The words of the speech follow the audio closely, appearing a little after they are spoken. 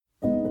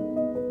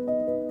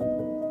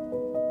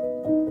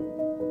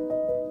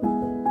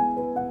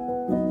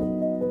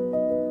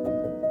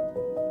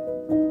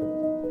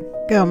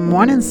Good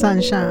morning,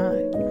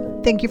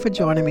 sunshine. Thank you for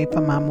joining me for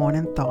my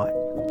morning thought.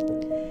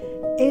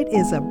 It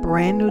is a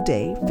brand new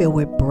day filled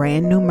with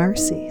brand new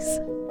mercies.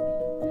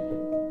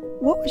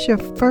 What was your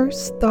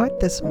first thought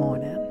this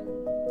morning?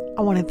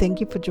 I want to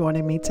thank you for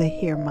joining me to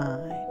hear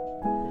mine.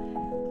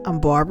 I'm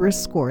Barbara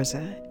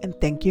Scorza, and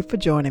thank you for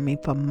joining me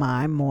for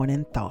my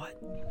morning thought.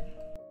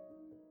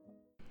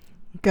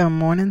 Good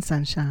morning,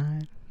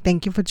 sunshine.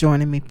 Thank you for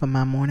joining me for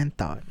my morning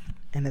thought.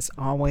 And as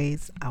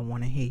always, I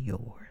want to hear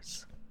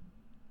yours.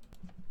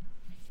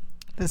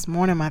 This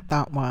morning, my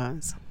thought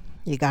was,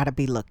 you got to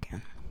be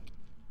looking.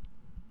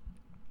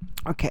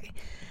 Okay,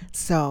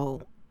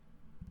 so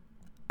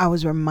I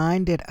was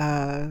reminded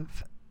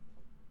of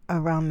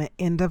around the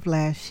end of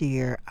last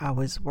year, I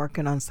was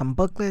working on some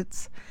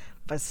booklets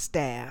for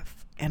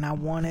staff, and I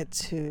wanted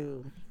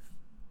to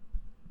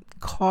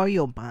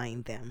coil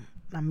bind them.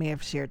 I may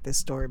have shared this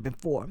story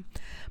before,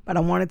 but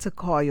I wanted to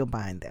coil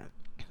bind them.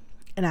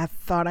 And I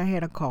thought I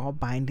had a coil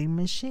binding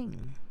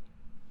machine.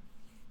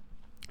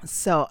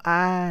 So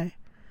I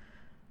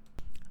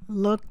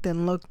looked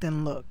and looked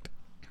and looked,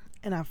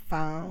 and I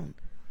found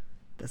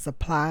the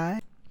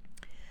supply,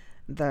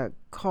 the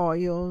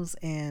coils,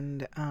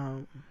 and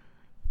I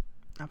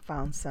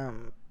found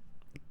some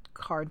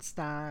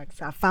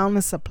cardstocks. I found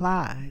the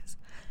supplies,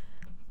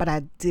 but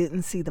I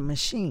didn't see the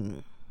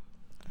machine.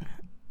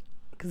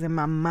 Because in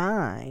my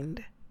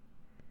mind,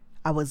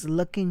 I was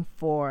looking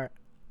for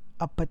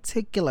a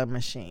particular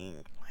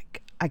machine.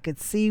 Like I could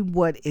see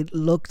what it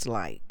looked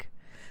like.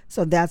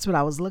 So that's what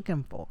I was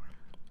looking for.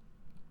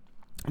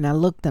 And I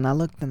looked and I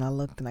looked and I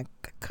looked and I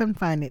couldn't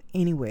find it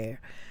anywhere.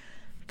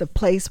 The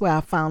place where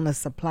I found the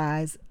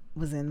supplies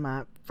was in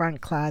my front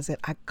closet.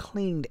 I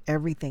cleaned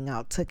everything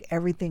out, took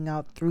everything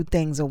out, threw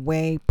things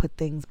away, put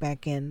things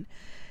back in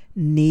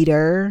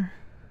neater.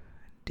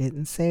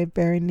 Didn't say it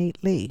very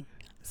neatly.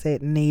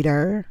 Said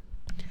neater.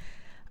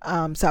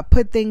 So I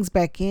put things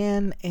back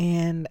in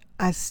and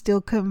I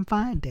still couldn't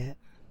find it.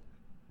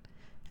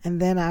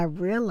 And then I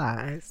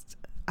realized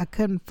I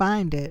couldn't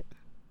find it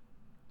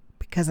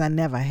because I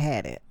never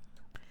had it.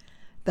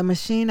 The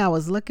machine I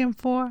was looking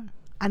for,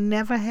 I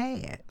never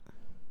had.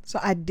 So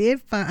I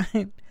did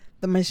find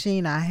the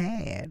machine I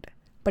had,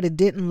 but it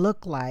didn't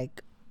look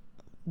like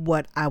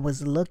what I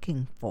was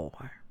looking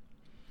for.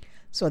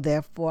 So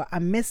therefore, I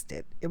missed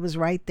it. It was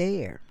right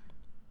there.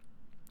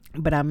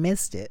 But I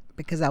missed it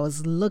because I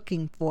was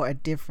looking for a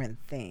different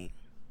thing.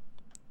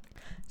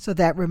 So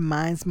that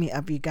reminds me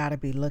of you got to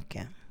be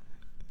looking.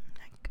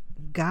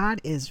 God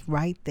is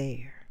right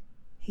there.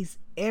 He's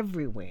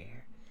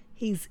everywhere.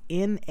 He's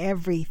in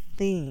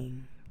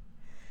everything.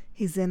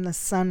 He's in the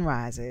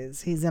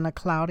sunrises. He's in a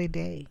cloudy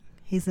day.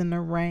 He's in the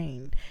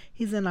rain.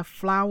 He's in a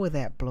flower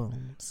that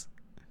blooms.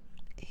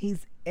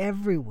 He's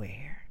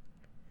everywhere.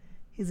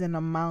 He's in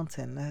a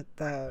mountain,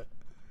 the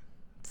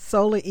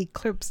solar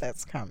eclipse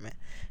that's coming.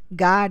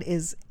 God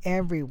is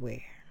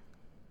everywhere.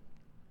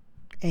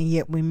 And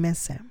yet we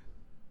miss him.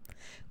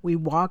 We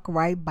walk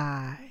right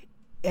by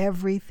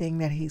everything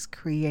that he's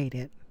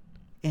created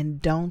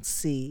and don't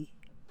see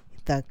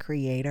the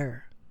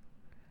creator.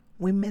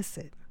 We miss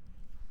it.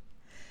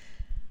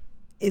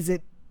 Is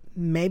it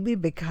maybe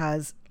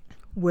because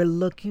we're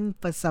looking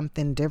for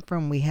something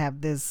different? We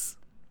have this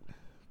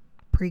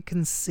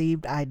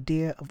preconceived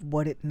idea of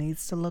what it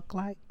needs to look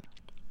like.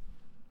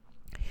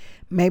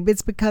 Maybe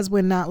it's because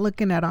we're not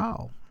looking at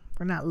all.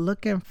 We're not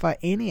looking for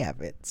any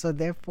of it. So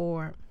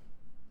therefore,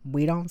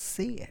 we don't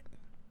see it.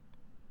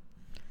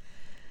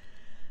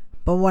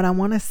 But what I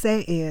want to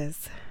say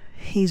is,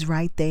 he's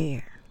right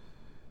there.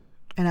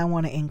 And I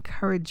want to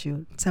encourage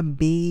you to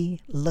be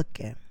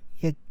looking.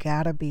 You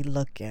gotta be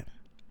looking.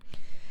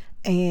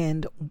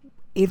 And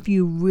if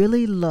you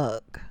really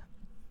look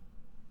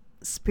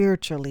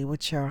spiritually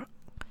with your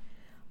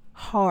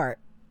heart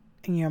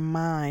and your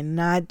mind,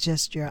 not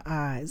just your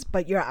eyes,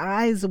 but your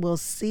eyes will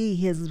see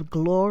his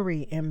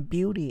glory and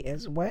beauty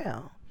as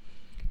well.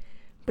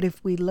 But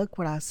if we look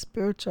with our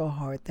spiritual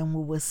heart, then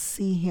we will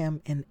see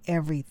him in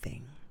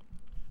everything.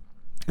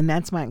 And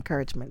that's my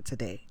encouragement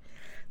today.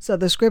 So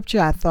the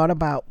scripture I thought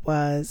about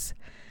was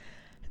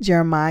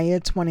Jeremiah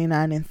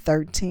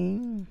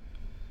 29:13,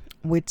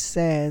 which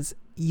says,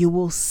 "You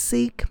will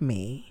seek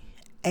me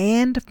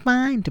and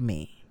find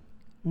me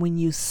when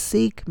you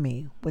seek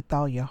me with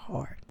all your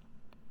heart."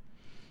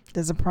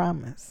 There's a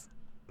promise.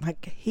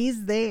 Like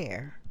he's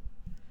there.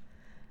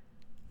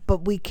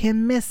 But we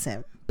can miss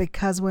him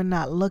because we're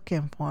not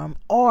looking for him,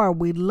 or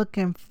we're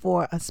looking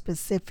for a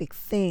specific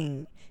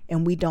thing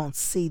and we don't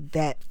see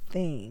that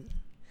thing,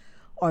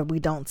 or we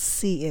don't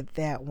see it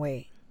that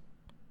way.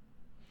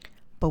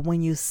 But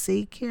when you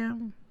seek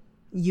him,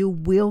 you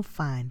will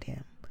find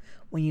him.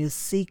 When you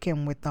seek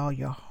him with all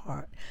your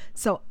heart.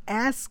 So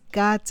ask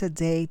God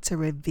today to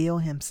reveal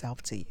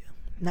himself to you.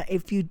 Now,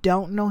 if you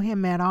don't know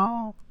him at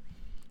all,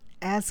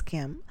 ask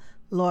him,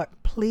 Lord,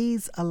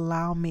 please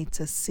allow me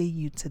to see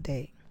you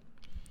today.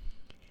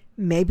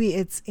 Maybe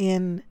it's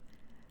in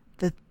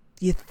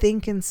you're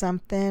thinking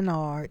something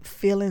or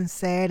feeling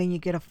sad and you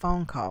get a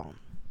phone call.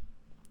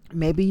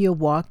 Maybe you're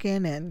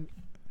walking and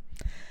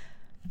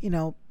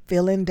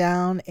feeling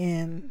down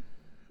and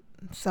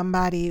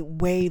somebody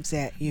waves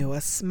at you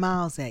or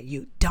smiles at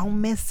you.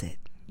 Don't miss it.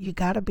 You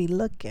got to be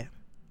looking.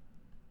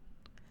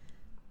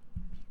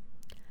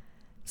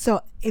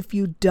 So if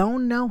you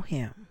don't know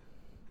him,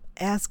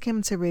 ask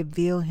him to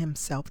reveal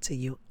himself to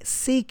you.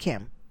 Seek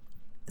him.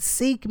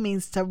 Seek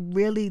means to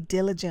really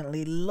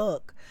diligently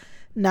look,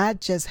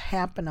 not just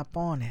happen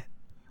upon it.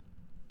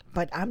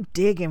 But I'm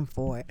digging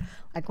for it.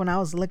 Like when I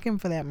was looking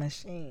for that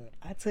machine,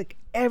 I took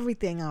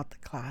everything out the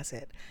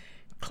closet,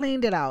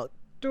 cleaned it out,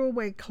 threw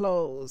away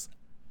clothes,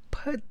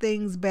 put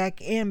things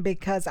back in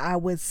because I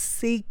was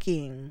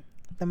seeking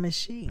the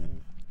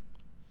machine.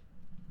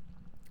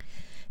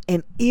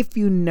 And if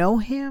you know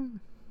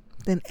him,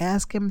 then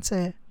ask him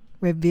to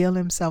reveal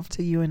himself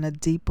to you in a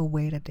deeper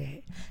way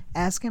today.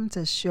 Ask him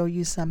to show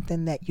you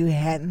something that you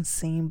hadn't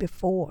seen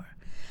before,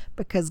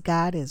 because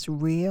God is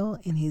real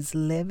and he's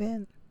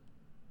living.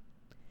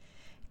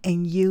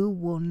 And you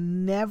will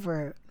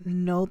never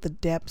know the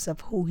depths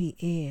of who he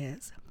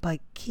is, but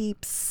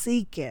keep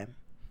seeking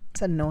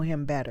to know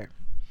him better.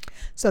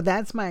 So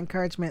that's my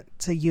encouragement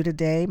to you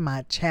today,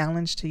 my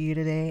challenge to you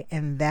today,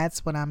 and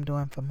that's what I'm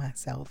doing for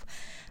myself.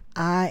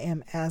 I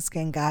am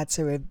asking God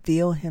to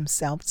reveal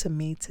himself to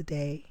me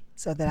today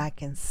so that I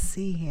can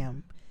see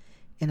him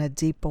in a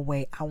deeper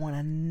way. I want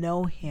to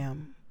know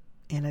him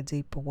in a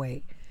deeper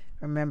way.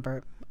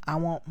 Remember, I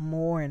want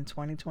more in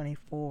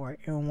 2024,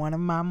 and one of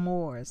my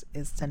mores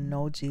is to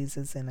know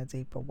Jesus in a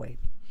deeper way.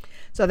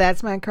 So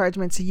that's my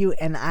encouragement to you,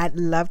 and I'd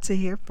love to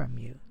hear from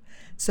you.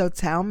 So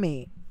tell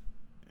me,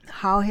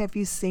 how have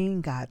you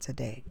seen God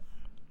today?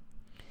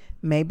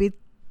 Maybe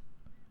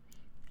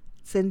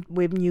since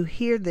when you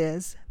hear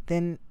this,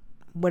 then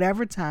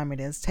whatever time it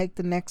is, take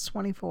the next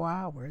 24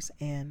 hours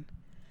and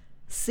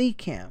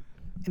seek him,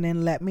 and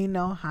then let me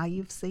know how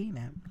you've seen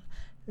him.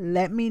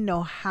 Let me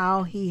know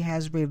how he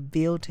has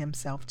revealed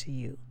himself to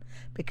you.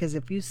 Because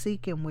if you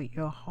seek him with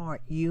your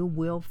heart, you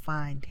will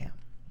find him.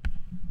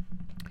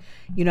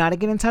 You know how to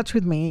get in touch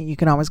with me. You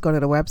can always go to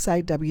the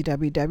website,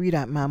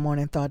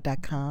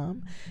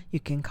 www.mymorningthought.com. You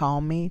can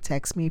call me,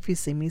 text me if you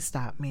see me,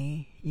 stop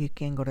me. You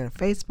can go to the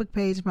Facebook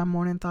page,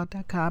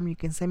 mymorningthought.com. You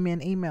can send me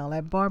an email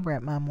at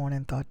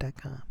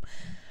barbara@mymorningthought.com.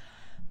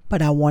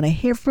 But I want to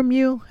hear from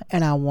you,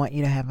 and I want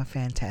you to have a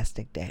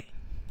fantastic day.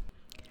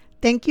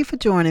 Thank you for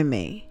joining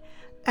me.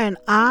 And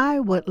I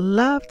would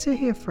love to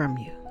hear from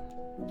you.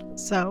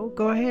 So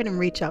go ahead and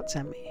reach out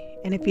to me.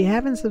 And if you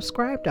haven't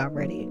subscribed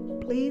already,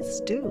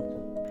 please do.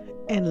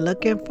 And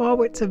looking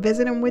forward to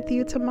visiting with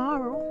you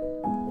tomorrow.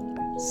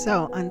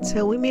 So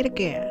until we meet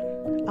again,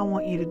 I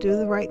want you to do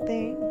the right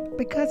thing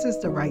because it's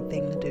the right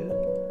thing to do.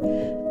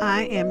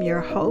 I am your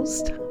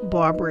host,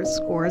 Barbara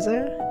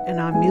Scorza, and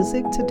our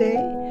music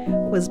today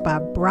was by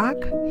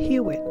Brock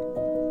Hewitt.